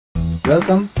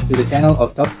Welcome to the channel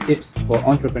of top tips for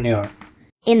entrepreneur.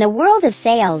 In the world of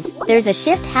sales, there's a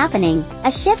shift happening,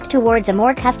 a shift towards a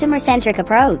more customer-centric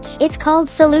approach. It's called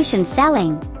solution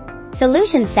selling.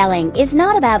 Solution selling is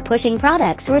not about pushing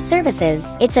products or services,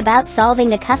 it's about solving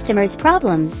the customer's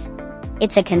problems.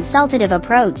 It's a consultative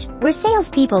approach, where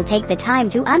salespeople take the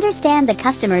time to understand the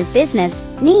customer's business,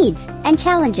 needs, and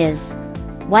challenges.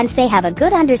 Once they have a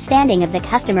good understanding of the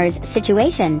customer's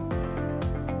situation,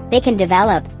 they can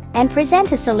develop and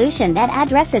present a solution that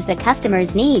addresses the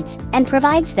customer's needs and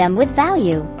provides them with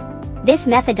value. This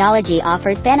methodology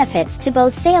offers benefits to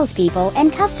both salespeople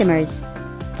and customers.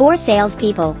 For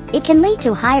salespeople, it can lead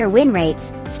to higher win rates,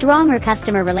 stronger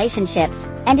customer relationships,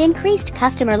 and increased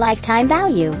customer lifetime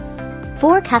value.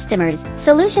 For customers,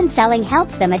 solution selling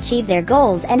helps them achieve their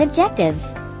goals and objectives,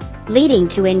 leading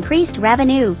to increased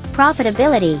revenue,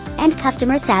 profitability, and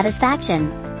customer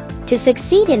satisfaction. To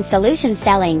succeed in solution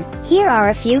selling, here are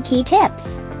a few key tips.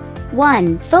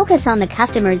 1. Focus on the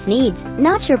customer's needs,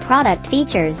 not your product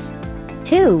features.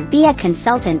 2. Be a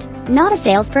consultant, not a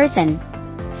salesperson.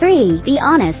 3. Be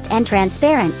honest and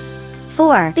transparent.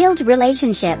 4. Build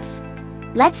relationships.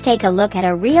 Let's take a look at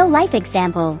a real-life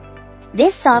example.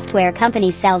 This software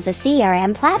company sells a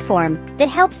CRM platform that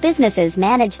helps businesses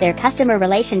manage their customer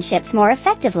relationships more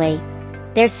effectively.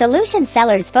 Their solution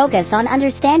sellers focus on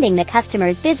understanding the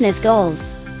customer's business goals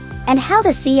and how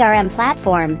the CRM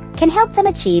platform can help them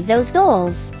achieve those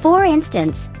goals. For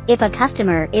instance, if a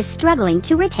customer is struggling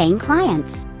to retain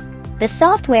clients, the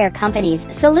software company's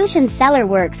solution seller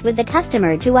works with the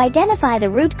customer to identify the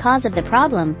root cause of the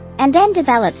problem and then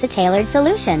develops a tailored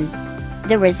solution.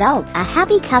 The result, a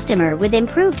happy customer with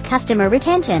improved customer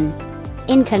retention.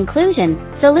 In conclusion,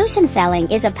 solution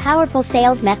selling is a powerful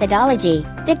sales methodology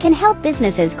that can help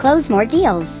businesses close more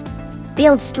deals,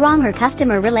 build stronger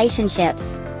customer relationships,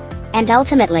 and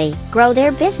ultimately, grow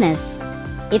their business.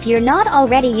 If you're not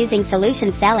already using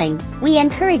solution selling, we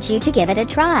encourage you to give it a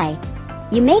try.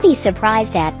 You may be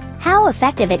surprised at how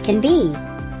effective it can be.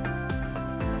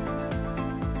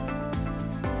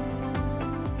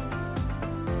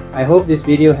 I hope this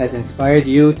video has inspired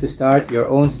you to start your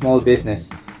own small business.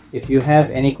 If you have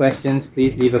any questions,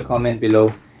 please leave a comment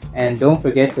below. And don't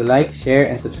forget to like, share,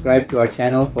 and subscribe to our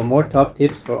channel for more top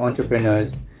tips for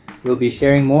entrepreneurs. We'll be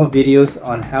sharing more videos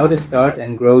on how to start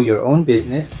and grow your own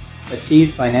business,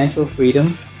 achieve financial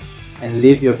freedom, and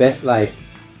live your best life.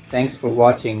 Thanks for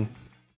watching.